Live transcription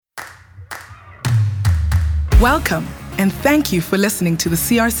Welcome, and thank you for listening to the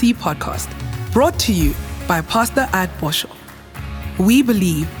CRC podcast, brought to you by Pastor Ad Bosho. We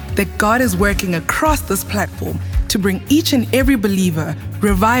believe that God is working across this platform to bring each and every believer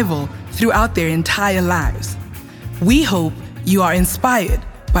revival throughout their entire lives. We hope you are inspired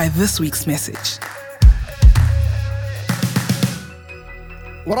by this week's message.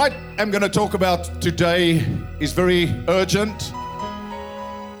 What I am going to talk about today is very urgent,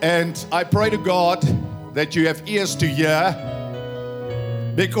 and I pray to God that you have ears to hear,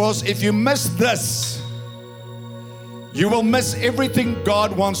 because if you miss this, you will miss everything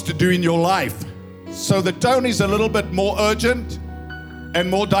God wants to do in your life. So the tone is a little bit more urgent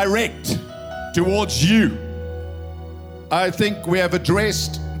and more direct towards you. I think we have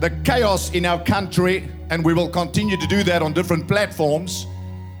addressed the chaos in our country, and we will continue to do that on different platforms.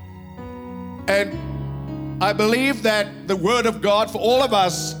 And I believe that the word of God for all of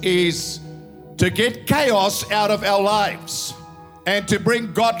us is to get chaos out of our lives and to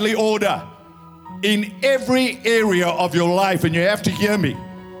bring godly order in every area of your life. And you have to hear me,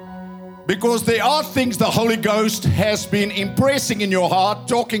 because there are things the Holy Ghost has been impressing in your heart,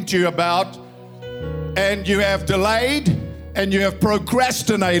 talking to you about, and you have delayed and you have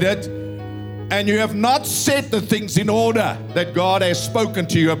procrastinated and you have not set the things in order that God has spoken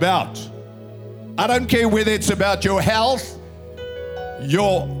to you about. I don't care whether it's about your health,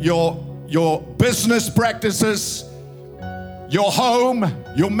 your business practices, your home,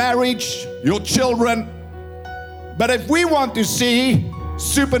 your marriage, your children. But if we want to see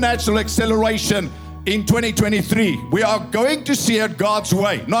supernatural acceleration in 2023, we are going to see it God's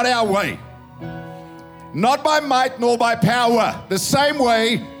way, not our way. Not by might nor by power. The same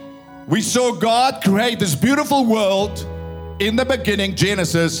way we saw God create this beautiful world in the beginning,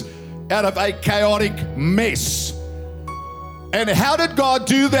 Genesis, out of a chaotic mess. And how did God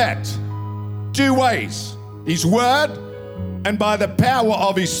do that? Two ways: His Word and by the power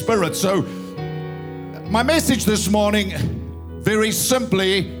of His Spirit. So my message this morning, very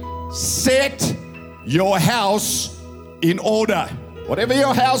simply, set your house in order. Whatever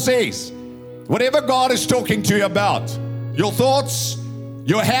your house is, whatever God is talking to you about, your thoughts,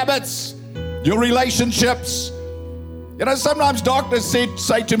 your habits, your relationships. You know, sometimes doctors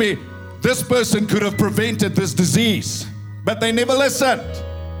say to me, this person could have prevented this disease, but they never listened.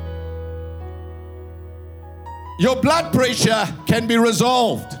 Your blood pressure can be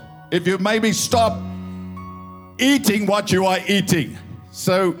resolved if you maybe stop eating what you are eating.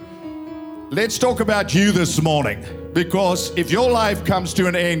 So let's talk about you this morning, because if your life comes to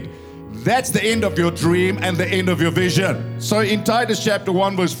an end, that's the end of your dream and the end of your vision. So in Titus chapter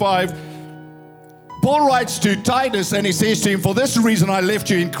 1 verse 5, Paul writes to Titus and he says to him, for this reason I left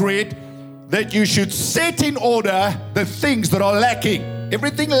you in Crete, that you should set in order the things that are lacking.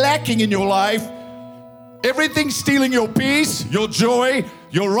 Everything lacking in your life, everything stealing your peace, your joy,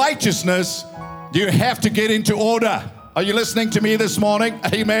 your righteousness, you have to get into order. Are you listening to me this morning?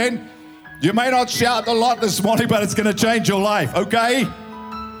 Amen. You may not shout a lot this morning, but it's going to change your life, okay?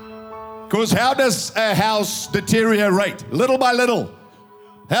 Because how does a house deteriorate? Little by little.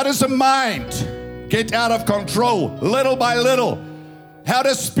 How does a mind get out of control? Little by little. How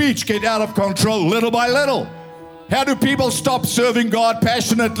does speech get out of control? Little by little. How do people stop serving God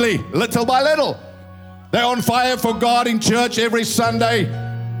passionately? Little by little. They're on fire for God in church every Sunday,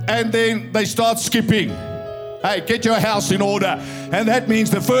 and then they start skipping. Hey, get your house in order. And that means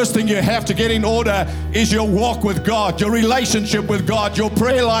the first thing you have to get in order is your walk with God, your relationship with God, your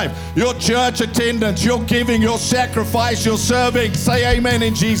prayer life, your church attendance, your giving, your sacrifice, your serving. Say amen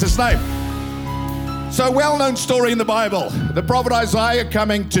in Jesus' name. So, well-known story in the Bible. The prophet Isaiah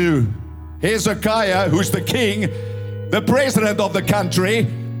coming to Hezekiah, who's the king, the president of the country.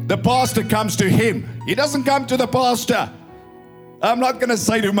 The pastor comes to him. He doesn't come to the pastor. I'm not going to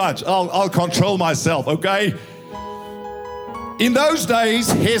say too much. I'll control myself, okay? In those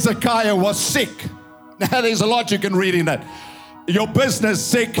days, Hezekiah was sick. Now, there's a lot you can read in that. Your business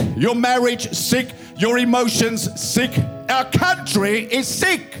sick, your marriage sick, your emotions sick. Our country is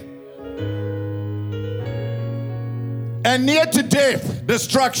sick. And near to death,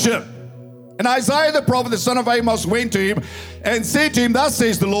 destruction. And Isaiah the prophet, the son of Amos, went to him and said to him, thus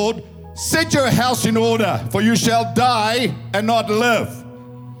says the Lord, set your house in order, for you shall die and not live.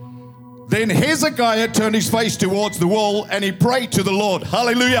 Then Hezekiah turned his face towards the wall and he prayed to the Lord.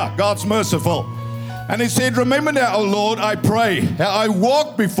 Hallelujah, God's merciful. And he said, remember now, O Lord, I pray, how I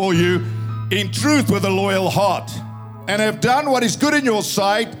walk before you in truth with a loyal heart, and have done what is good in your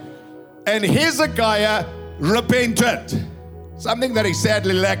sight. And Hezekiah repented, something that is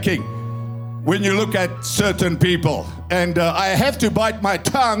sadly lacking. when you look at certain people. And I have to bite my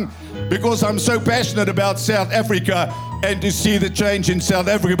tongue because I'm so passionate about South Africa and to see the change in South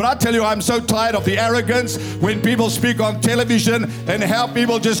Africa. But I tell you, I'm so tired of the arrogance when people speak on television and how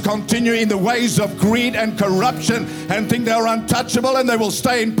people just continue in the ways of greed and corruption and think they're untouchable and they will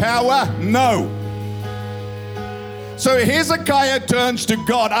stay in power. No. So Hezekiah turns to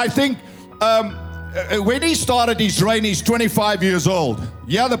God. I think when he started his reign, he's 25 years old.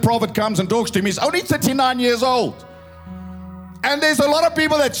 Yeah, the prophet comes and talks to him. He's only 39 years old. And there's a lot of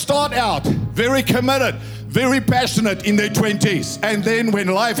people that start out very committed, very passionate in their 20s. And then when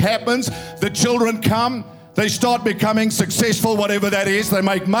life happens, the children come, they start becoming successful, whatever that is, they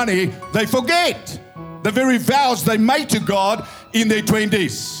make money, they forget the very vows they made to God in their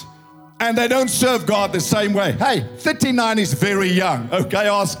 20s. And they don't serve God the same way. Hey, 39 is very young. Okay,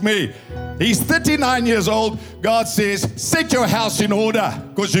 ask me. He's 39 years old. God says, set your house in order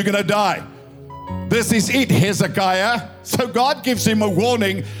because you're going to die. This is it, Hezekiah. So God gives him a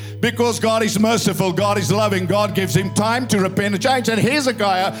warning because God is merciful, God is loving, God gives him time to repent and change. And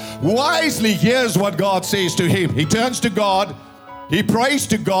Hezekiah wisely hears what God says to him. He turns to God, he prays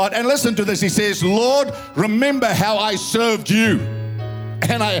to God, and listen to this. He says, Lord, remember how I served you.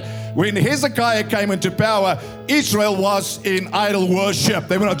 And when Hezekiah came into power, Israel was in idol worship.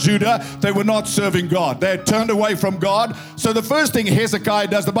 They were not Judah. They were not serving God. They had turned away from God. So the first thing Hezekiah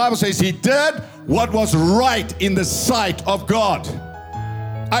does, the Bible says he did what was right in the sight of God.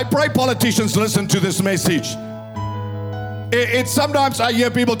 I pray politicians listen to this message. It's sometimes I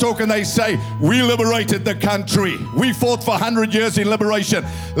hear people talk and they say, we liberated the country. We fought for 100 years in liberation.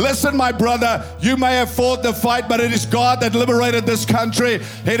 Listen, my brother, you may have fought the fight, but it is God that liberated this country.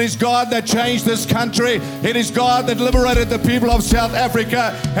 It is God that changed this country. It is God that liberated the people of South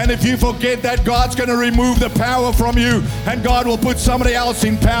Africa. And if you forget that, God's going to remove the power from you and God will put somebody else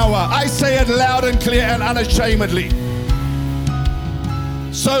in power. I say it loud and clear and unashamedly.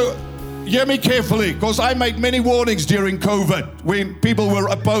 So, hear me carefully, because I made many warnings during COVID when people were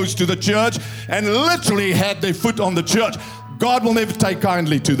opposed to the church and literally had their foot on the church. God will never take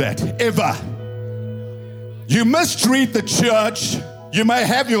kindly to that, ever. You mistreat the church, you may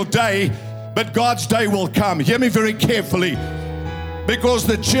have your day, but God's day will come. Hear me very carefully. Because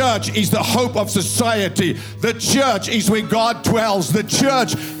the church is the hope of society. The church is where God dwells. The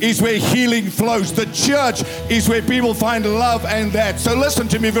church is where healing flows. The church is where people find love and that. So listen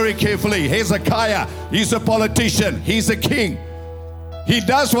to me very carefully. Hezekiah, he's a politician. He's a king. He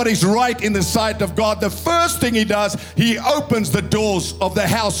does what is right in the sight of God. The first thing he does, he opens the doors of the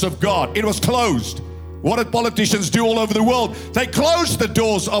house of God. It was closed. What did politicians do all over the world? They closed the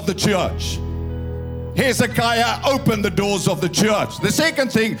doors of the church. Hezekiah opened the doors of the church. The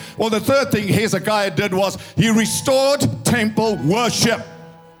second thing, or the third thing Hezekiah did was he restored temple worship.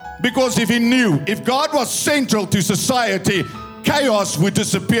 Because if he knew, if God was central to society, chaos would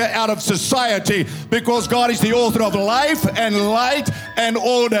disappear out of society because God is the author of life and light and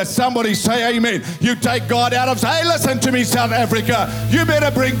order. Somebody say amen. You take God out of, hey, listen to me, South Africa. You better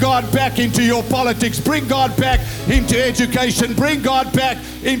bring God back into your politics. Bring God back into education. Bring God back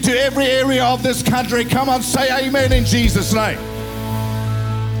into every area of this country. Come on, say amen in Jesus' name.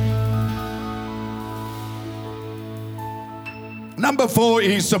 Number 4,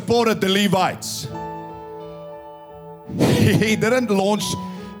 he supported the Levites. He didn't launch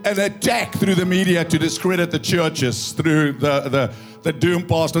an attack through the media to discredit the churches through the doom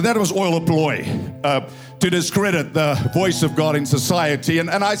pastor. That was all a ploy to discredit the voice of God in society. And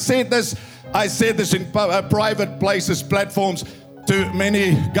I said this in private places, platforms, to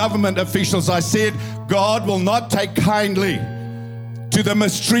many government officials. I said, God will not take kindly to the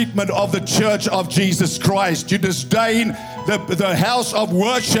mistreatment of the church of Jesus Christ. You disdain the house of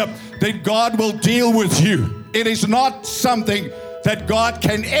worship, then God will deal with you. It is not something that God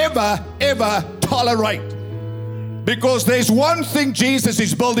can ever tolerate. Because there's one thing Jesus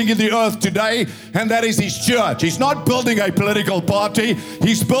is building in the earth today, and that is His church. He's not building a political party.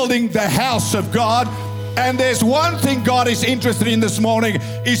 He's building the house of God. And there's one thing God is interested in this morning,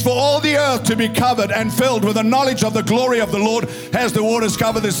 is for all the earth to be covered and filled with the knowledge of the glory of the Lord as the waters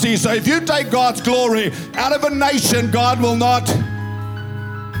cover the sea. So if you take God's glory out of a nation, God will not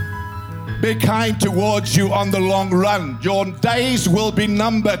be kind towards you on the long run. Your days will be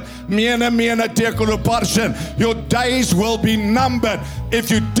numbered. Your days will be numbered if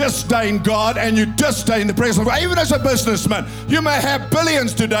you disdain God and you disdain the presence of God. Even as a businessman, you may have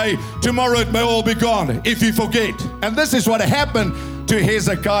billions today, tomorrow it may all be gone if you forget. And this is what happened to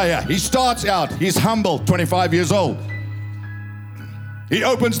Hezekiah. He starts out, he's humble, 25 years old. He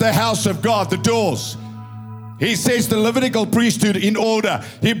opens the house of God, the doors. He sets the Levitical priesthood in order.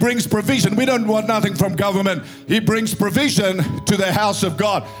 He brings provision. We don't want nothing from government. He brings provision to the house of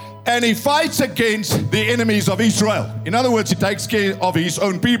God. And he fights against the enemies of Israel. In other words, he takes care of his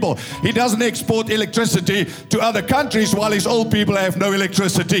own people. He doesn't export electricity to other countries while his own people have no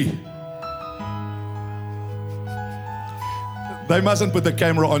electricity. They mustn't put the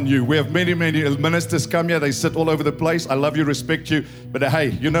camera on you. We have many ministers come here. They sit all over the place. I love you, respect you. But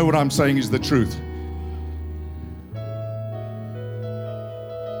hey, you know what I'm saying is the truth.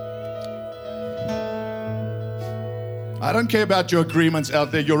 I don't care about your agreements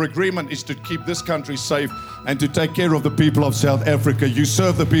out there. Your agreement is to keep this country safe and to take care of the people of South Africa. You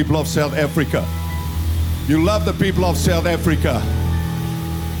serve the people of South Africa. You love the people of South Africa.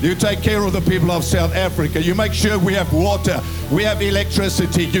 You take care of the people of South Africa. You make sure we have water, we have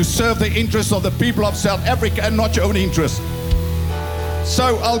electricity. You serve the interests of the people of South Africa and not your own interests.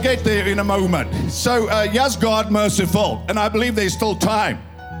 So I'll get there in a moment. So yes, God merciful, and I believe there's still time.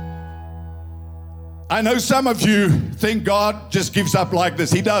 I know some of you think God just gives up like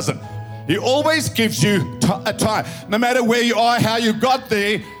this. He doesn't. He always gives you a time. No matter where you are, how you got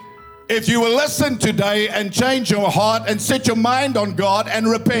there, if you will listen today and change your heart and set your mind on God and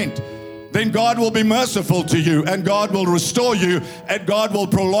repent, then God will be merciful to you and God will restore you and God will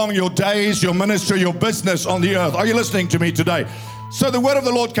prolong your days, your ministry, your business on the earth. Are you listening to me today? So the word of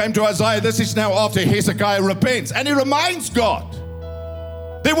the Lord came to Isaiah. This is now after Hezekiah repents, and he reminds God,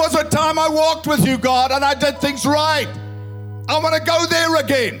 there was a time I walked with you, God, and I did things right. I want to go there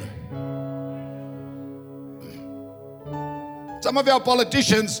again. Some of our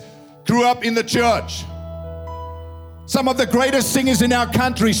politicians grew up in the church. Some of the greatest singers in our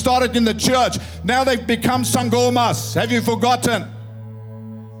country started in the church. Now they've become sangomas. Have you forgotten?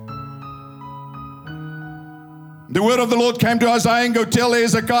 The word of the Lord came to Isaiah, and go tell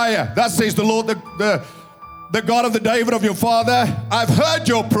Hezekiah, thus says the Lord, the God of the David of your father, I've heard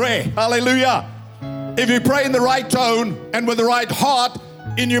your prayer. Hallelujah. If you pray in the right tone and with the right heart,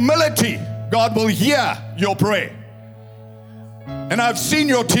 in humility, God will hear your prayer. And I've seen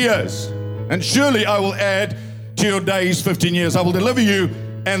your tears, and surely I will add to your days 15 years. I will deliver you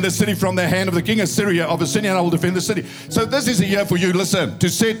and the city from the hand of the king of Syria, and I will defend the city. So this is a year for you, listen, to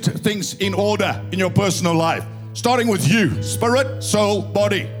set things in order in your personal life, starting with you, spirit, soul,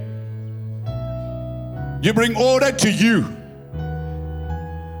 body. You bring order to you.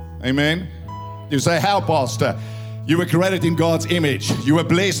 Amen. You say, how, Pastor? You were created in God's image. You were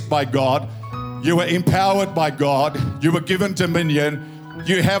blessed by God. You were empowered by God. You were given dominion.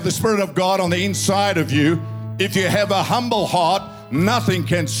 You have the Spirit of God on the inside of you. If you have a humble heart, nothing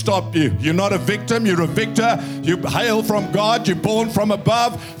can stop you. You're not a victim, you're a victor. You hail from God, you're born from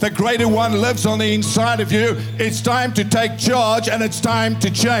above. The greater one lives on the inside of you. It's time to take charge, and it's time to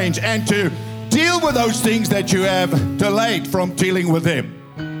change and to deal with those things that you have delayed from dealing with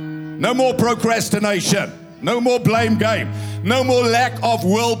them. No more procrastination. No more blame game. No more lack of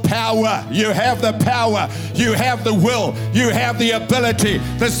willpower. You have the power. You have the will. You have the ability.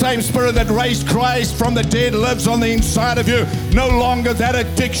 The same Spirit that raised Christ from the dead lives on the inside of you. No longer that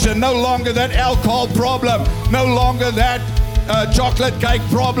addiction. No longer that alcohol problem. No longer that chocolate cake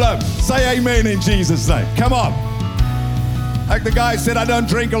problem. Say amen in Jesus' name. Come on. Like the guy said, I don't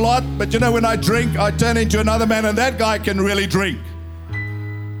drink a lot, but you know, when I drink, I turn into another man, and that guy can really drink.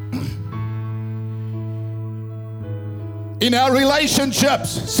 In our relationships,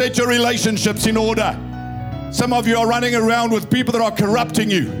 set your relationships in order. Some of you are running around with people that are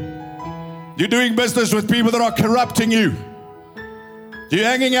corrupting you. You're doing business with people that are corrupting you. You're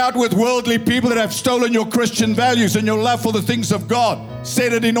hanging out with worldly people that have stolen your Christian values and your love for the things of God.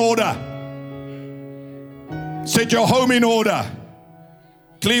 Set it in order. Set your home in order.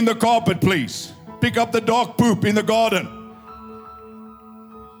 Clean the carpet, please. Pick up the dog poop in the garden.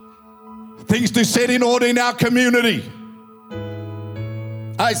 Things to set in order in our community.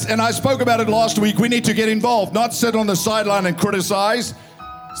 I spoke about it last week. We need to get involved, not sit on the sideline and criticize.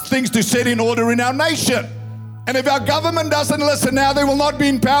 Things to set in order in our nation. And if our government doesn't listen now, they will not be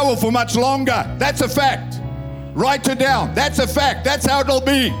in power for much longer. That's a fact. Write it down. That's a fact. That's how it'll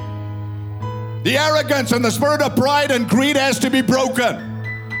be. The arrogance and the spirit of pride and greed has to be broken.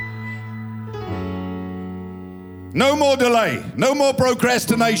 No more delay. No more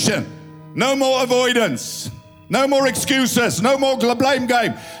procrastination. No more avoidance. No more excuses, no more blame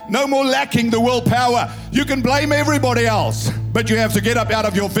game, no more lacking the willpower. You can blame everybody else, but you have to get up out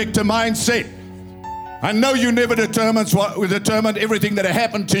of your victim mindset. I know you never determined everything that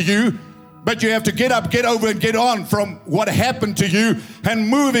happened to you, But you have to get up, get over, and get on from what happened to you and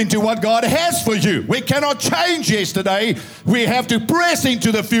move into what God has for you. We cannot change yesterday. We have to press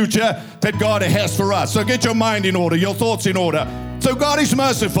into the future that God has for us. So get your mind in order, your thoughts in order. So God is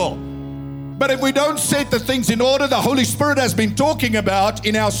merciful. But if we don't set the things in order, the Holy Spirit has been talking about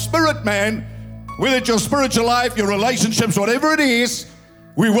in our spirit man, whether it's your spiritual life, your relationships, whatever it is,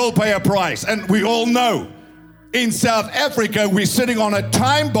 we will pay a price. And we all know in South Africa, we're sitting on a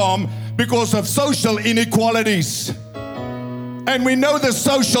time bomb because of social inequalities. And we know the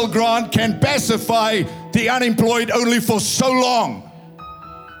social grant can pacify the unemployed only for so long.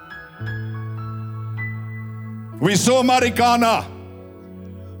 We saw Marikana,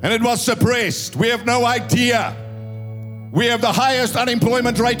 and it was suppressed. We have no idea. We have the highest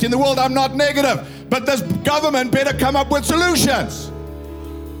unemployment rate in the world. I'm not negative, but this government better come up with solutions.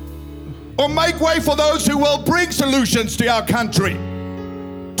 Or make way for those who will bring solutions to our country.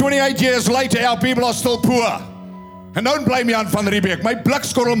 28 years later, our people are still poor. And don't blame Jan van Riebeeck. My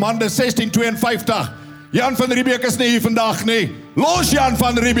blikskorrelman, dis 1652. Jan van Riebeeck is nie hier vandag nie. Los Jan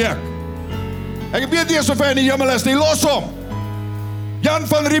van Riebeeck. Ek weet nie of hy in die hemel is nie. Los hom. Jan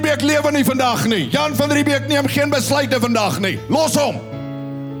van Riebeeck lewe nie vandag nie. Jan van Riebeeck neem geen besluite vandag nie. Los hom.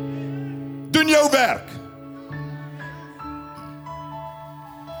 Doen jou werk.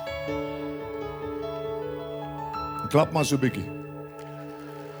 Klap maar so 'n bietjie.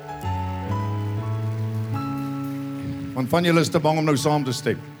 Want van julle is te bang om nou saam te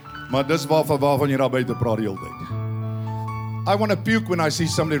stem. Maar dis waarvan jy daar buite praat die hele tyd. I want to puke when I see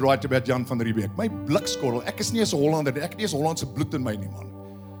somebody write about Jan van Riebeeck. My blikskorrel, ek is nie eens 'n Hollander nie. Ek het nie eens Hollandse bloed in my nie, man.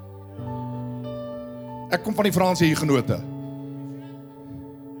 Ek kom van die Franse Hugenote.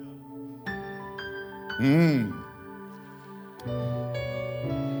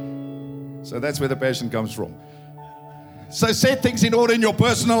 So that's where the passion comes from. So set things in order in your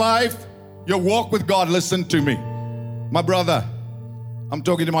personal life, your walk with God. Listen to me. My brother, I'm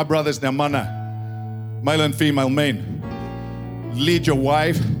talking to my brothers now, mana, male and female men. Lead your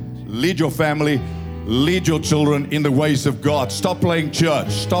wife, lead your family, lead your children in the ways of God. Stop playing church.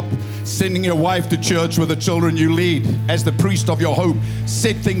 Stop sending your wife to church with the children you lead as the priest of your home.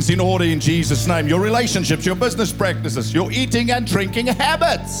 Set things in order in Jesus' name. Your relationships, your business practices, your eating and drinking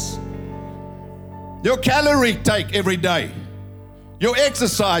habits, your calorie take every day, your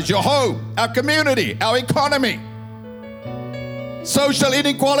exercise, your home, our community, our economy. Social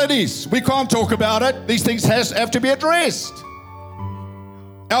inequalities, we can't talk about it. These things have to be addressed.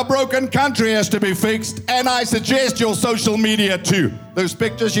 Our broken country has to be fixed, and I suggest your social media too. Those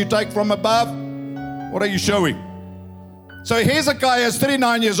pictures you take from above, what are you showing? So Hezekiah is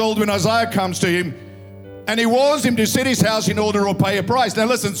 39 years old when Isaiah comes to him, and he warns him to set his house in order or pay a price. Now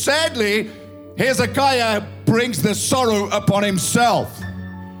listen, sadly, Hezekiah brings the sorrow upon himself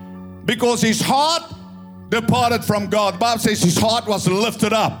because his heart departed from God. The Bible says his heart was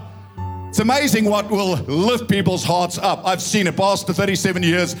lifted up. It's amazing what will lift people's hearts up. I've seen it past the 37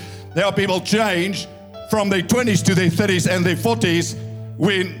 years. There are people change from their 20s to their 30s and their 40s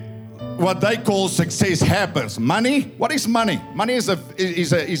when what they call success happens. Money? What is money? Money is a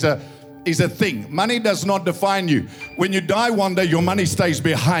thing. Money does not define you. When you die one day, your money stays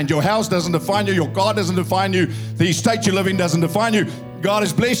behind. Your house doesn't define you. Your car doesn't define you. The estate you live in doesn't define you. God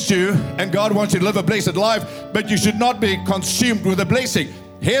has blessed you, and God wants you to live a blessed life, but you should not be consumed with a blessing.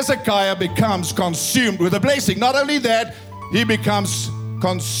 Hezekiah becomes consumed with a blessing. Not only that, he becomes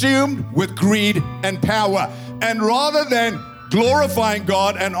consumed with greed and power. And rather than glorifying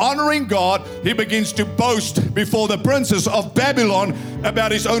God and honoring God, he begins to boast before the princes of Babylon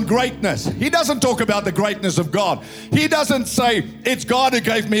about his own greatness. He doesn't talk about the greatness of God. He doesn't say, it's God who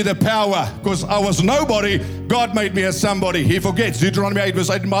gave me the power because I was nobody, God made me a somebody. He forgets. Deuteronomy 8 verse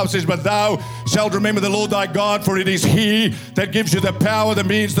 8, the Bible says, but thou shalt remember the Lord thy God, for it is he that gives you the power, the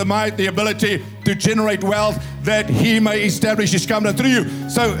means, the might, the ability to generate wealth, that he may establish his covenant through you.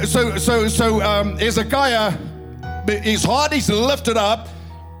 So Hezekiah, his heart is lifted up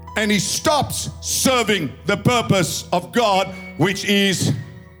and he stops serving the purpose of God, which is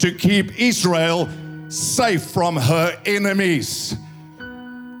to keep Israel safe from her enemies.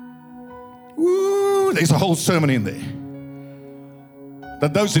 Woo, there's a whole sermon in there.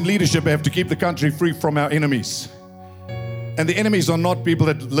 That those in leadership have to keep the country free from our enemies. And the enemies are not people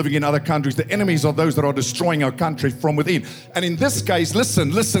that are living in other countries. The enemies are those that are destroying our country from within. And in this case,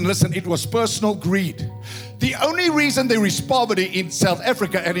 listen, it was personal greed. The only reason there is poverty in South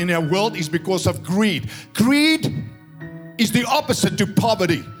Africa and in our world is because of greed. Greed is the opposite to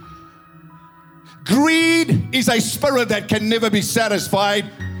poverty. Greed is a spirit that can never be satisfied,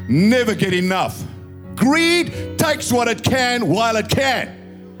 never get enough. Greed takes what it can while it can.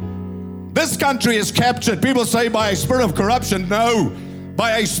 This country is captured. People say by a spirit of corruption. No,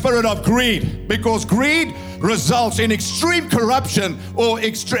 by a spirit of greed. Because greed results in extreme corruption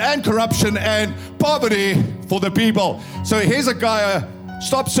and poverty for the people. So Hezekiah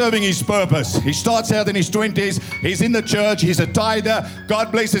stopped serving his purpose. He starts out in his 20s. He's in the church. He's a tither.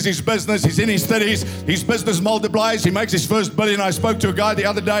 God blesses his business. He's in his 30s. His business multiplies. He makes his first billion. I spoke to a guy the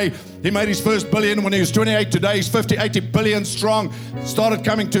other day. He made his first billion when he was 28. Today he's 50, 80 billion strong. Started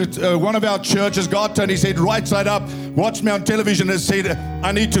coming to one of our churches. God turned his head right side up, watched me on television and said,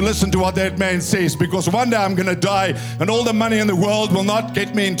 I need to listen to what that man says, because one day I'm going to die and all the money in the world will not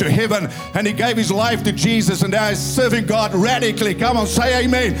get me into heaven. And he gave his life to Jesus and now he's serving God radically. Come on, say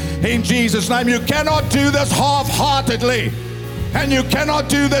amen in Jesus' name. You cannot do this half-heartedly, and you cannot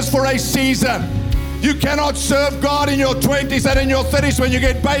do this for a season. You cannot serve God in your 20s and in your 30s. When you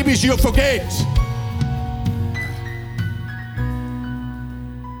get babies, you forget.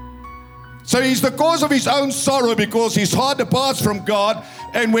 So he's the cause of his own sorrow, because his heart departs from God.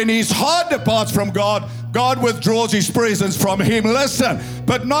 And when his heart departs from God, God withdraws his presence from him. Listen,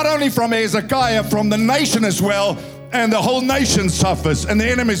 but not only from Hezekiah, from the nation as well. And the whole nation suffers and the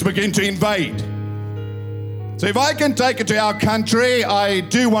enemies begin to invade. So if I can take it to our country, I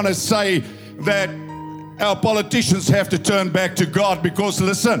do want to say that our politicians have to turn back to God, because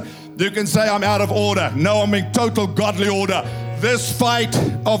listen, you can say I'm out of order. No, I'm in total godly order. This fight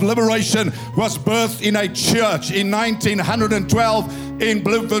of liberation was birthed in a church in 1912 in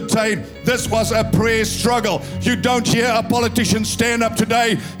Bloemfontein. This was a prayer struggle. You don't hear a politician stand up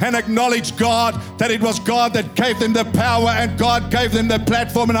today and acknowledge God, that it was God that gave them the power and God gave them the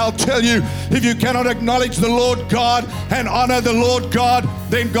platform. And I'll tell you, if you cannot acknowledge the Lord God and honor the Lord God,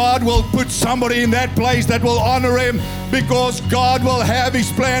 then God will put somebody in that place that will honor him, because God will have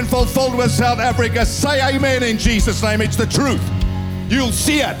his plan fulfilled with South Africa. Say amen in Jesus' name. It's the truth. You'll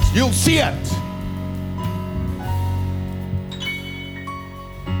see it. You'll see it.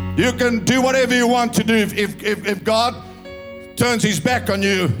 You can do whatever you want to do. If God turns his back on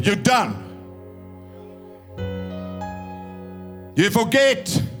you, you're done. You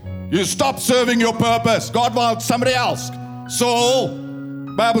forget. You stop serving your purpose. God wants somebody else. Saul,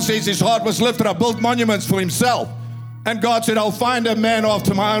 Bible says his heart was lifted up, built monuments for himself. And God said, I'll find a man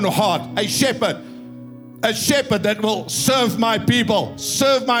after my own heart, a shepherd that will serve my people,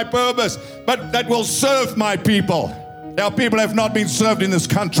 serve my purpose, but that will serve my people. Our people have not been served in this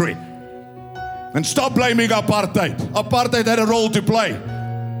country. And stop blaming apartheid. Apartheid had a role to play.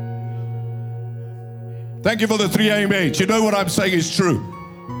 Thank you for the 3 amens. You know what I'm saying is true.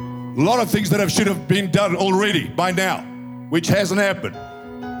 A lot of things that should have been done already by now, which hasn't happened.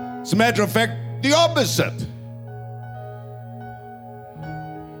 As a matter of fact, the opposite.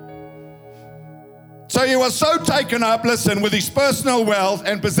 So he was so taken up, listen, with his personal wealth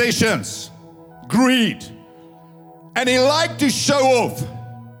and possessions, greed, and he liked to show off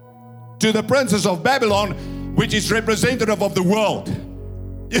to the princes of Babylon, which is representative of the world.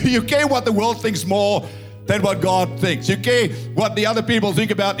 You care what the world thinks more than what God thinks. You care what the other people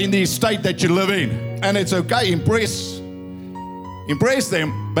think about in the estate that you live in. And it's okay, impress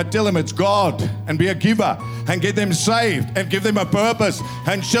them, but tell them it's God, and be a giver and get them saved and give them a purpose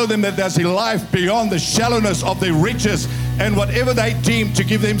and show them that there's a life beyond the shallowness of their riches, and whatever they deem to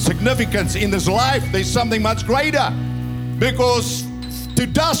give them significance in this life, there's something much greater, because to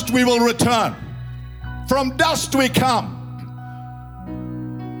dust we will return. From dust we come.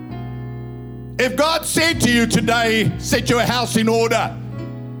 If God said to you today, set your house in order,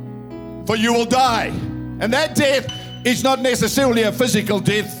 for you will die, and that death is not necessarily a physical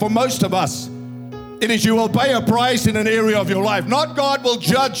death for most of us. It is you will pay a price in an area of your life. Not God will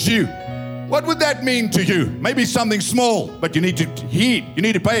judge you. What would that mean to you? Maybe something small, but you need to heed. You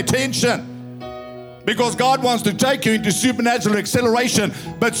need to pay attention. Because God wants to take you into supernatural acceleration,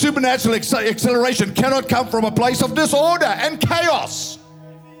 but supernatural acceleration cannot come from a place of disorder and chaos.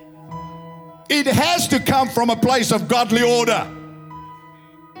 It has to come from a place of godly order.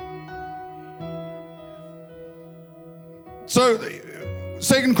 So,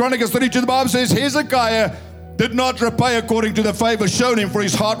 2 Chronicles 32, the Bible says, Hezekiah did not repay according to the favor shown him, for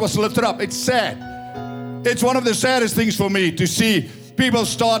his heart was lifted up. It's sad. It's one of the saddest things for me to see people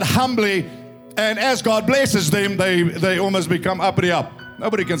start humbly, and as God blesses them, they almost become uppity up.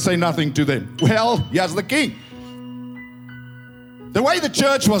 Nobody can say nothing to them. Well, here's the king. The way the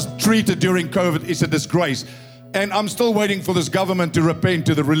church was treated during COVID is a disgrace. And I'm still waiting for this government to repent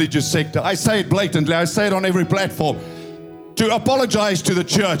to the religious sector. I say it blatantly. I say it on every platform. to apologize to the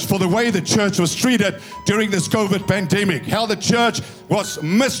church for the way the church was treated during this COVID pandemic. How the church was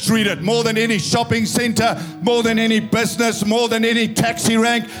mistreated more than any shopping center, more than any business, more than any taxi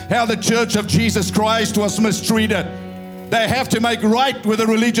rank. How the Church of Jesus Christ was mistreated. They have to make right with the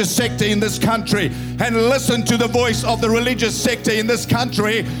religious sector in this country and listen to the voice of the religious sector in this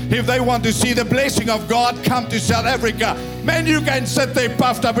country if they want to see the blessing of God come to South Africa. Man, you can sit there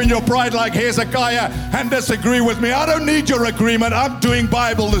puffed up in your pride like Hezekiah and disagree with me. I don't need your agreement. I'm doing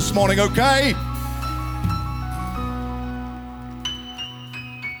Bible this morning, okay?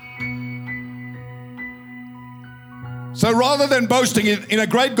 So rather than boasting in a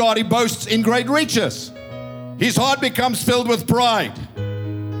great God, he boasts in great riches. His heart becomes filled with pride.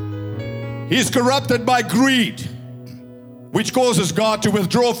 He's corrupted by greed, which causes God to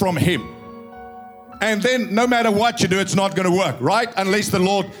withdraw from him. And then no matter what you do, it's not going to work, right? Unless the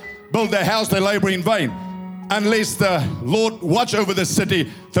Lord build their house, they labor in vain. Unless the Lord watch over the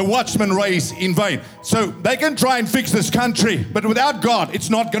city, the watchmen raise in vain. So they can try and fix this country, but without God,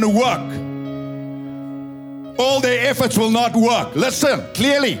 it's not going to work. All their efforts will not work. Listen,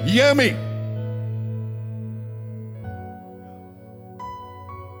 clearly, hear me.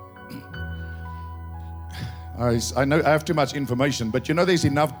 I know I have too much information, but you know there's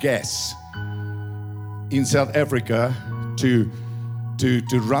enough gas in South Africa to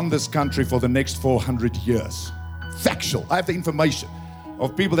run this country for the next 400 years. Factual. I have the information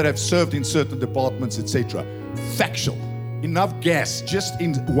of people that have served in certain departments, etc. Factual. Enough gas just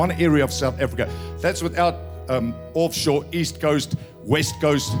in one area of South Africa. That's without offshore, East Coast, West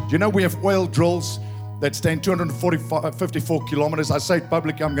Coast. You know we have oil drills that stand 254 kilometers. I say it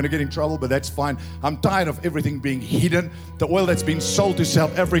publicly, I'm going to get in trouble, but that's fine. I'm tired of everything being hidden. The oil that's been sold to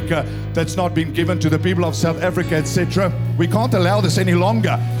South Africa, that's not been given to the people of South Africa, etc. We can't allow this any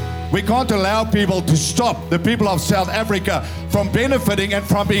longer. We can't allow people to stop the people of South Africa from benefiting and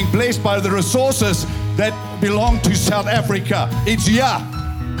from being blessed by the resources that belong to South Africa. It's here.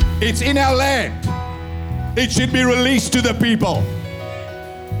 It's in our land. It should be released to the people.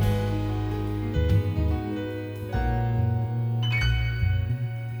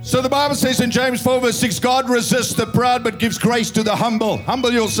 So the Bible says in James 4 verse 6, God resists the proud but gives grace to the humble.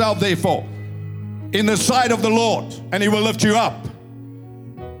 Humble yourself therefore in the sight of the Lord and he will lift you up.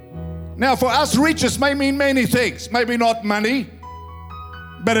 Now for us, riches may mean many things. Maybe not money,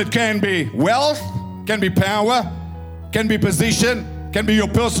 but it can be wealth, can be power, can be position, can be your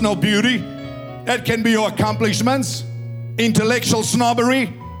personal beauty. It can be your accomplishments, intellectual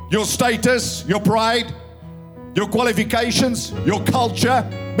snobbery, your status, your pride, your qualifications, your culture,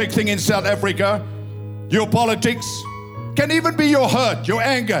 big thing in South Africa, your politics, can even be your hurt, your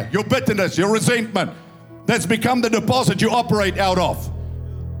anger, your bitterness, your resentment. That's become the deposit you operate out of.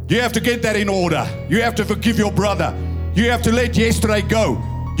 You have to get that in order. You have to forgive your brother. You have to let yesterday go.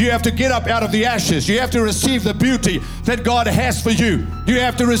 You have to get up out of the ashes. You have to receive the beauty that God has for you. You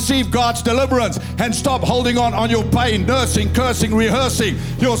have to receive God's deliverance and stop holding on your pain, nursing, cursing, rehearsing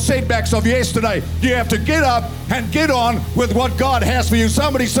your setbacks of yesterday. You have to get up and get on with what God has for you.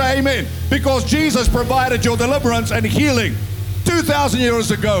 Somebody say amen. Because Jesus provided your deliverance and healing 2,000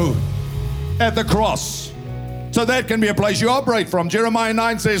 years ago at the cross. So that can be a place you operate from. Jeremiah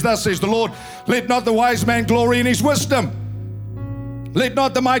 9 says, thus says the Lord, let not the wise man glory in his wisdom. Let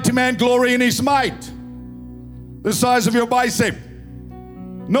not the mighty man glory in his might, the size of your bicep.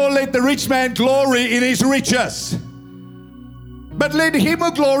 Nor let the rich man glory in his riches. But let him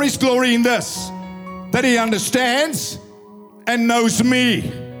who glories glory in this, that he understands and knows me,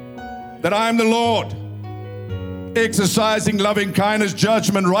 that I am the Lord, exercising loving kindness,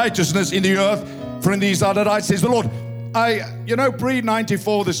 judgment, righteousness in the earth. For in these are that I, says the Lord.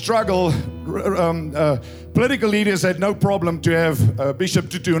 Pre-94, the struggle, political leaders had no problem to have Bishop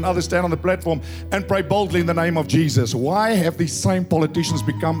Tutu and others stand on the platform and pray boldly in the name of Jesus. Why have these same politicians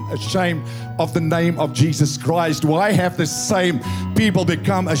become ashamed of the name of Jesus Christ? Why have the same people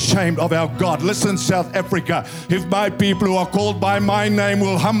become ashamed of our God? Listen, South Africa, if my people who are called by my name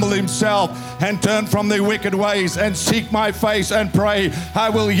will humble themselves and turn from their wicked ways and seek my face and pray, I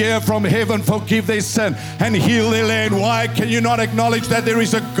will hear from heaven, forgive their sin and heal their land. Why can you not acknowledge that there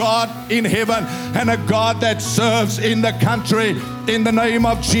is a God in heaven and a God that serves in the country in the name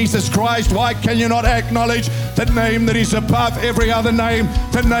of Jesus Christ. Why can you not acknowledge the name that is above every other name,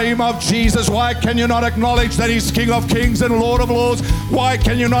 the name of Jesus? Why can you not acknowledge that He's King of Kings and Lord of Lords? Why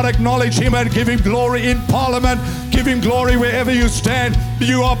can you not acknowledge Him and give Him glory in Parliament? Give Him glory wherever you stand.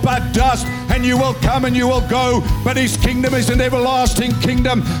 You are but dust, and you will come and you will go, but His kingdom is an everlasting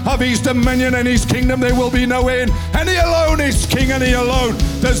kingdom. Of His dominion and His kingdom there will be no end, and He alone is King, and He alone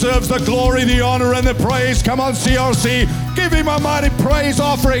deserves the glory, the honor, and the praise. Come on, CRC, give Him a mighty praise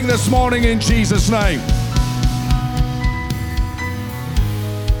offering this morning in Jesus' name.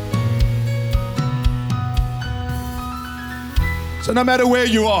 So no matter where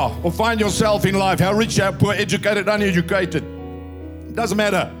you are or find yourself in life, how rich, how poor, educated, uneducated, it doesn't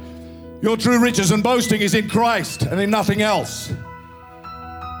matter. Your true riches and boasting is in Christ and in nothing else.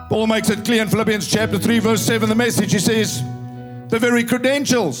 Paul makes it clear in Philippians chapter 3, verse 7, the Message. He says, the very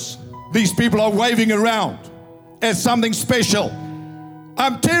credentials these people are waving around as something special,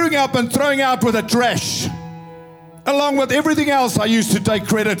 I'm tearing up and throwing out with the trash, along with everything else I used to take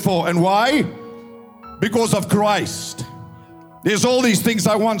credit for. And why? Because of Christ. There's all these things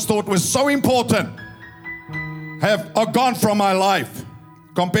I once thought were so important are gone from my life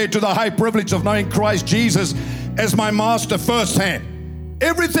compared to the high privilege of knowing Christ Jesus as my master firsthand.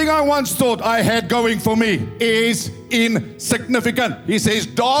 Everything I once thought I had going for me is insignificant. He says,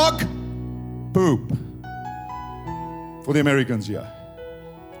 dog poop. For the Americans here.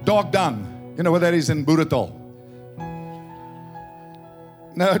 Dog dung. You know what that is in Buddhatal?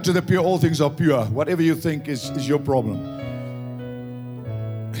 No, to the pure, all things are pure. Whatever you think is your problem.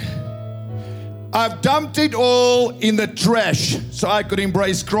 I've dumped it all in the trash so I could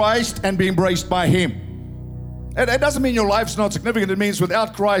embrace Christ and be embraced by Him. And it doesn't mean your life's not significant. It means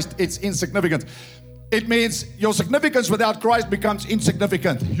without Christ, it's insignificant. It means your significance without Christ becomes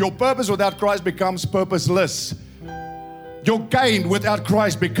insignificant. Your purpose without Christ becomes purposeless. Your gain without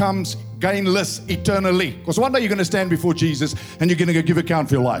Christ becomes gainless eternally. Because one day you're going to stand before Jesus and you're going to give account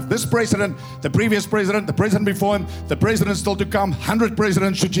for your life. This president, the previous president, the president before him, the president still to come, 100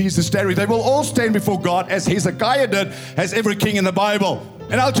 presidents should Jesus tarry. They will all stand before God as Hezekiah did, as every king in the Bible.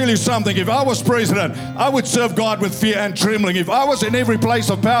 And I'll tell you something, if I was president, I would serve God with fear and trembling. If I was in every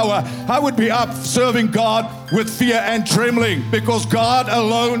place of power, I would be up serving God with fear and trembling, because God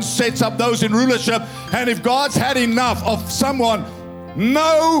alone sets up those in rulership. And if God's had enough of someone,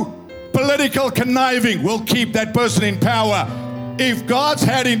 no political conniving will keep that person in power. If God's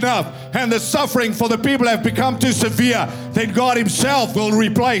had enough and the suffering for the people have become too severe, then God Himself will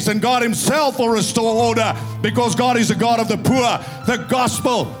replace, and God Himself will restore order, because God is a God of the poor. The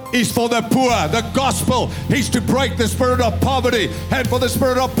gospel is for the poor. The gospel is to break the spirit of poverty, and for the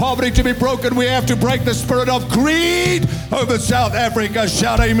spirit of poverty to be broken, we have to break the spirit of greed over South Africa.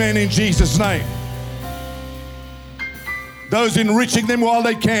 Shout amen in Jesus' name. Those enriching them while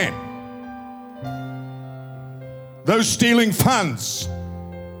they can. Those stealing funds.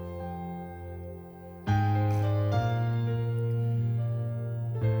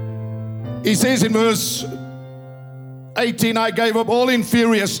 He says in verse 18, I gave up all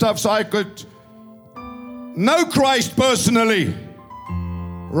inferior stuff so I could know Christ personally.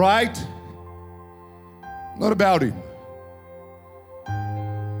 Right? Not about Him.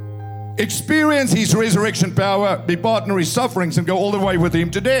 Experience His resurrection power, be partner His sufferings, and go all the way with Him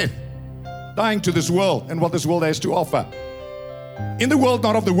to death. Dying to this world and what this world has to offer. In the world,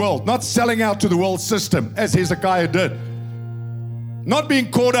 not of the world. Not selling out to the world system as Hezekiah did. Not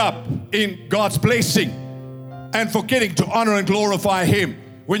being caught up in God's blessing and forgetting to honor and glorify Him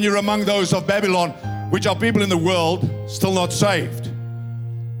when you're among those of Babylon, which are people in the world still not saved.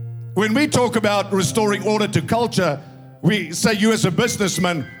 When we talk about restoring order to culture, we say you as a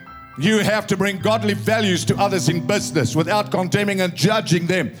businessman, you have to bring godly values to others in business without condemning and judging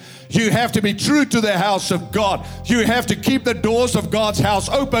them. You have to be true to the house of God. You have to keep the doors of God's house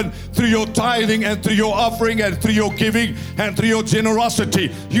open through your tithing and through your offering and through your giving and through your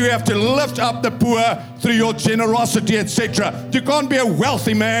generosity. You have to lift up the poor through your generosity, etc. You can't be a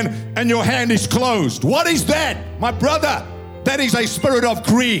wealthy man and your hand is closed. What is that? My brother, that is a spirit of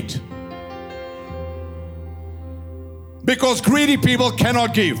greed. Because greedy people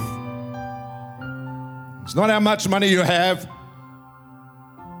cannot give. It's not how much money you have.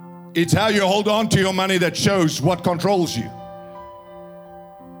 It's how you hold on to your money that shows what controls you.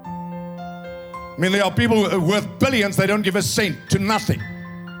 I mean, there are people worth billions, they don't give a cent to nothing.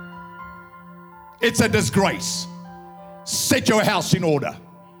 It's a disgrace. Set your house in order.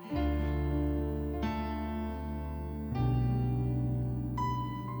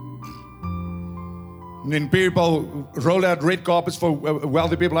 And then people roll out red carpets for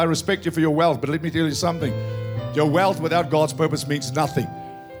wealthy people. I respect you for your wealth, but let me tell you something. Your wealth without God's purpose means nothing.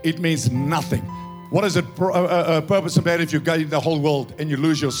 It means nothing. What is it purpose about if you go in the whole world and you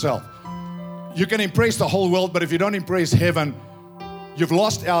lose yourself? You can impress the whole world, but if you don't impress heaven, you've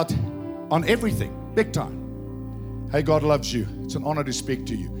lost out on everything, big time. Hey, God loves you. It's an honor to speak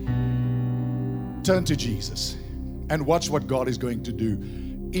to you. Turn to Jesus and watch what God is going to do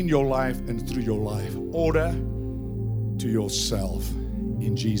in your life and through your life. Order to yourself.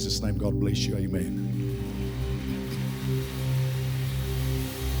 In Jesus' name, God bless you. Amen.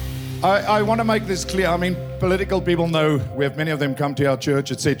 I want to make this clear. I mean, political people know, we have many of them come to our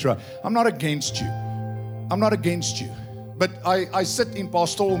church, etc. I'm not against you. I'm not against you. But I sit in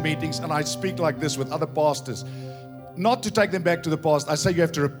pastoral meetings and I speak like this with other pastors. Not to take them back to the past. I say you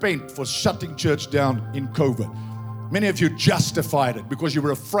have to repent for shutting church down in COVID. Many of you justified it because you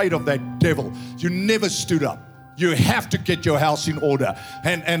were afraid of that devil. You never stood up. You have to get your house in order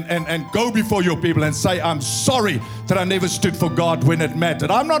and go before your people and say, I'm sorry that I never stood for God when it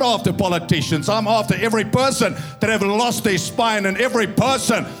mattered. I'm not after politicians. I'm after every person that have lost their spine and every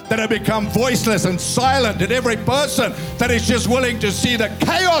person that have become voiceless and silent and every person that is just willing to see the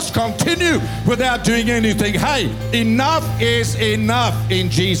chaos continue without doing anything. Hey, enough is enough in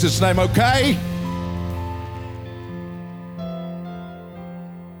Jesus' name, okay?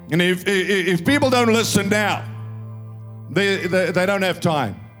 And if people don't listen now, they don't have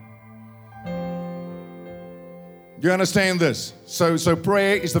time. You understand this? So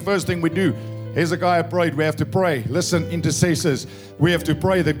prayer is the first thing we do. Hezekiah prayed. We have to pray. Listen, intercessors, we have to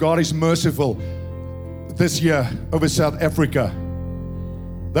pray that God is merciful this year over South Africa.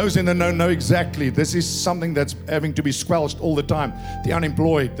 Those in the know exactly. This is something that's having to be squelched all the time. The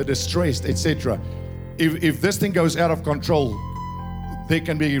unemployed, the distressed, etc. If this thing goes out of control, there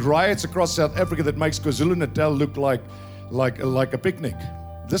can be riots across South Africa that makes KwaZulu-Natal look like a picnic.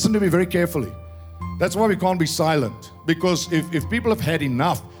 Listen to me very carefully. That's why we can't be silent. Because if people have had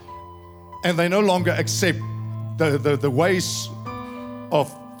enough and they no longer accept the ways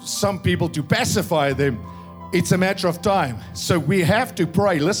of some people to pacify them, it's a matter of time. So we have to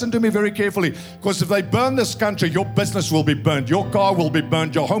pray. Listen to me very carefully, because if they burn this country, your business will be burned, your car will be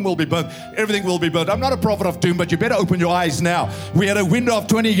burned, your home will be burned, everything will be burned. I'm not a prophet of doom, but you better open your eyes now. We had a window of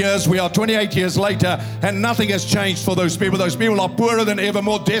 20 years. We are 28 years later, and nothing has changed for those people. Those people are poorer than ever,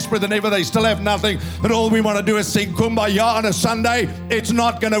 more desperate than ever. They still have nothing, and all we want to do is sing Kumbaya on a Sunday. It's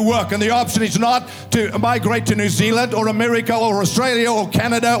not going to work, and the option is not to migrate to New Zealand or America or Australia or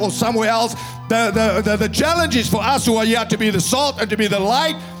Canada or somewhere else. The challenge is for us who are here to be the salt and to be the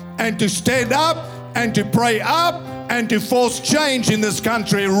light and to stand up and to pray up and to force change in this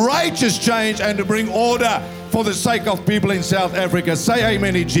country, righteous change, and to bring order for the sake of people in South Africa. Say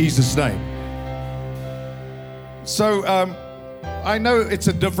amen in Jesus' name. So I know it's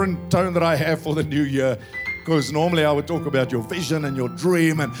a different tone that I have for the new year, because normally I would talk about your vision and your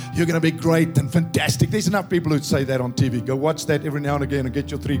dream and you're going to be great and fantastic. There's enough people who say that on TV. Go watch that every now and again and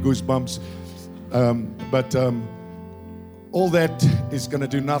get your 3 goosebumps. But all that is going to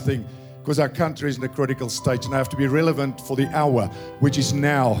do nothing, because our country is in a critical stage and I have to be relevant for the hour, which is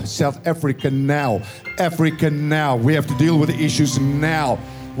now. South Africa now. Africa now. We have to deal with the issues now.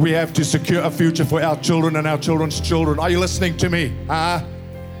 We have to secure a future for our children and our children's children. Are you listening to me?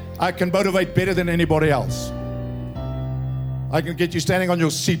 I can motivate better than anybody else. I can get you standing on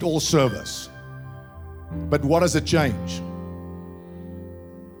your seat all service. But what does it change?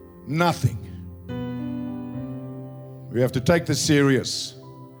 Nothing. We have to take this serious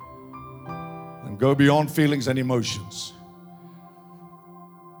and go beyond feelings and emotions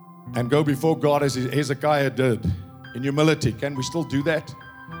and go before God as Hezekiah did in humility. Can we still do that?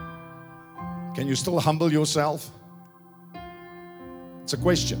 Can you still humble yourself? It's a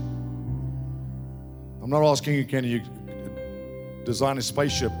question. I'm not asking you, can you design a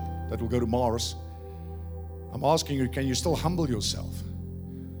spaceship that will go to Mars? I'm asking you, can you still humble yourself?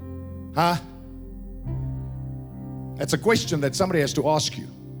 That's a question that somebody has to ask you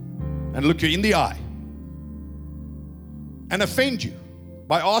and look you in the eye and offend you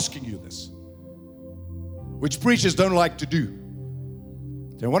by asking you this, which preachers don't like to do.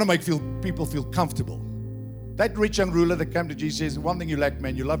 They want to make people feel comfortable. That rich young ruler that came to Jesus says, one thing you lack,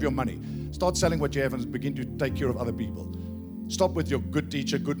 man, you love your money. Start selling what you have and begin to take care of other people. Stop with your good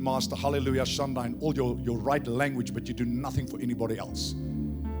teacher, good master, hallelujah, Shanda, and all your right language, but you do nothing for anybody else.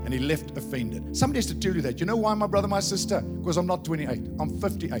 And he left offended. Somebody has to tell you that. You know why, my brother, my sister? Because I'm not 28. I'm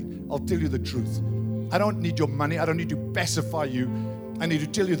 58. I'll tell you the truth. I don't need your money. I don't need to pacify you. I need to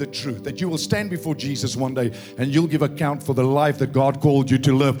tell you the truth, that you will stand before Jesus one day and you'll give account for the life that God called you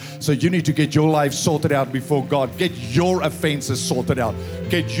to live. So you need to get your life sorted out before God. Get your offenses sorted out.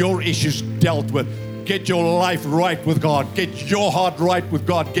 Get your issues dealt with. get your life right with God. Get your heart right with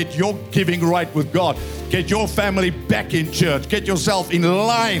God. Get your giving right with God. Get your family back in church. Get yourself in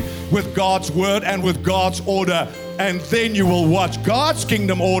line with God's word and with God's order. And then you will watch God's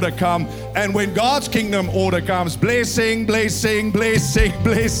kingdom order come. And when God's kingdom order comes, blessing, blessing, blessing,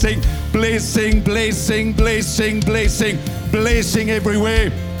 blessing, blessing, blessing, blessing, blessing, blessing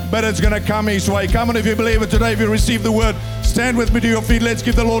everywhere. But it's going to come His way. Come on, if you believe it today, if you receive the word, stand with me to your feet. Let's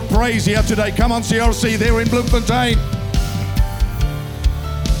give the Lord praise here today. Come on, CRC, there in Bloemfontein.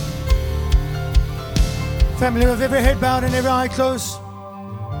 Family, with every head bowed and every eye closed.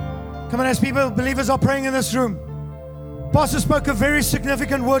 Come on, as people, believers are praying in this room. Pastor spoke a very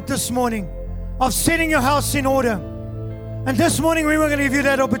significant word this morning of setting your house in order. And this morning we were going to give you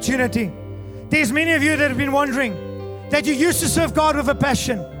that opportunity. There's many of you that have been wondering that you used to serve God with a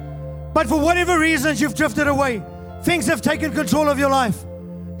passion, but for whatever reasons you've drifted away. Things have taken control of your life.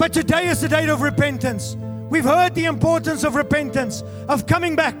 But today is the day of repentance. We've heard the importance of repentance, of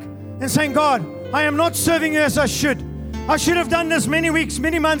coming back and saying, God, I am not serving you as I should. I should have done this many weeks,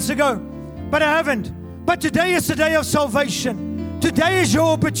 many months ago, but I haven't. But today is the day of salvation. Today is your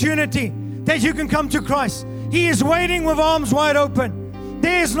opportunity that you can come to Christ. He is waiting with arms wide open.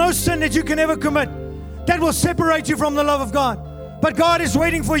 There is no sin that you can ever commit that will separate you from the love of God. But God is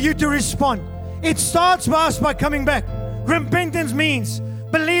waiting for you to respond. It starts by us by coming back. Repentance means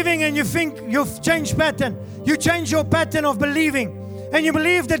believing, and you think you've changed pattern. You change your pattern of believing, and you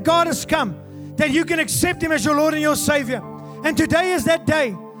believe that God has come, that you can accept Him as your Lord and your Savior. And today is that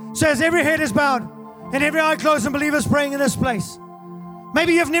day. So as every head is bowed and every eye closed and believers praying in this place,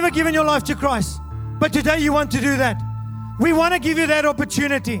 maybe you've never given your life to Christ, but today you want to do that. We want to give you that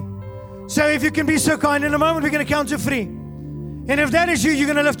opportunity. So if you can be so kind, in a moment we're going to count to 3. And if that is you, you're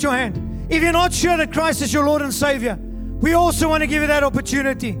going to lift your hand. If you're not sure that Christ is your Lord and Savior, we also want to give you that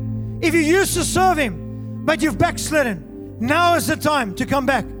opportunity. If you used to serve Him, but you've backslidden, now is the time to come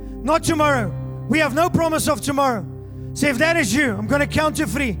back. Not tomorrow. We have no promise of tomorrow. So if that is you, I'm going to count to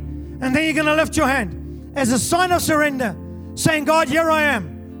 3. And then you're going to lift your hand as a sign of surrender, saying, God, here I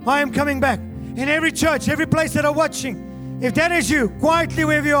am. I am coming back. In every church, every place that are watching, if that is you, quietly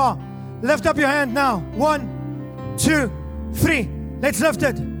wherever you are, lift up your hand now. 1, 2, 3. Let's lift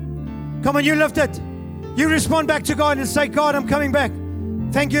it. Come on, you lift it. You respond back to God and say, God, I'm coming back.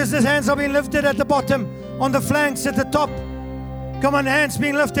 Thank you as the hands are being lifted at the bottom, on the flanks, at the top. Come on, hands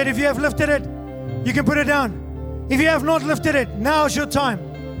being lifted. If you have lifted it, you can put it down. If you have not lifted it, now is your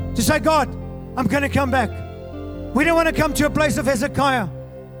time to say, God, I'm going to come back. We don't want to come to a place of Hezekiah,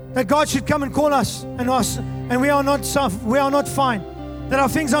 that God should come and call us, and we are not fine, that our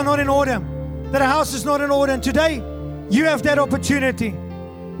things are not in order, that our house is not in order. And today, you have that opportunity,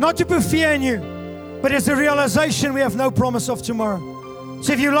 not to put fear in you, but it's a realization we have no promise of tomorrow.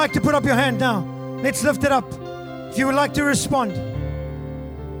 So if you'd like to put up your hand now, let's lift it up. If you would like to respond,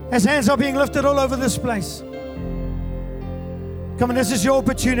 as hands are being lifted all over this place. Come on, this is your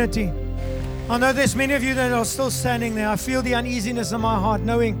opportunity. I know there's many of you that are still standing there. I feel the uneasiness in my heart,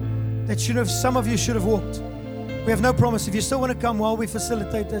 knowing that some of you should have walked. We have no promise. If you still want to come while we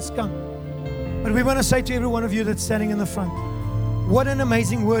facilitate this, come. But we want to say to every one of you that's standing in the front, what an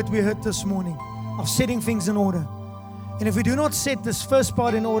amazing word we heard this morning of setting things in order. And if we do not set this first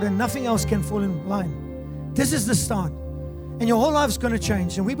part in order, nothing else can fall in line. This is the start. And your whole life is going to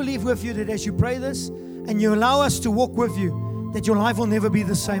change. And we believe with you that as you pray this and you allow us to walk with you, that your life will never be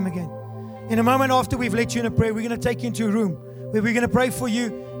the same again. In a moment after we've led you in a prayer, we're going to take you into a room where we're going to pray for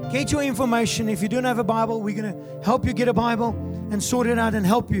you. Get your information. If you don't have a Bible, we're going to help you get a Bible and sort it out and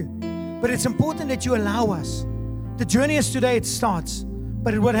help you. But it's important that you allow us. The journey is today, it starts.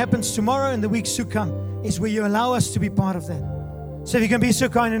 But what happens tomorrow and the weeks to come is where you allow us to be part of that. So if you can be so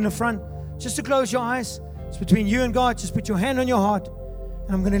kind in the front, just to close your eyes. It's between you and God. Just put your hand on your heart.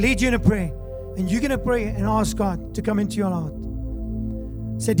 And I'm going to lead you in a prayer. And you're going to pray and ask God to come into your heart.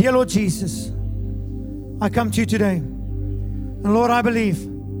 Say, dear Lord Jesus, I come to you today. And Lord, I believe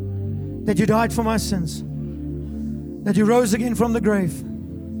that you died for my sins, that you rose again from the grave,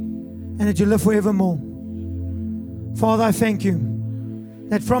 and that you live forevermore. Father, I thank you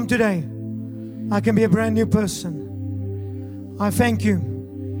that from today, I can be a brand new person. I thank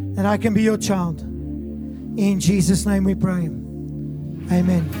you that I can be your child. In Jesus' name we pray.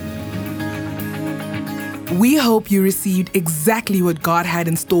 Amen. We hope you received exactly what God had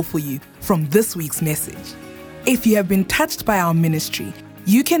in store for you from this week's message. If you have been touched by our ministry,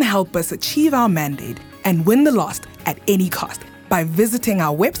 you can help us achieve our mandate and win the lost at any cost by visiting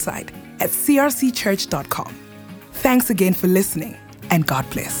our website at crcchurch.com. Thanks again for listening, and God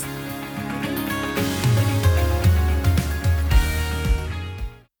bless.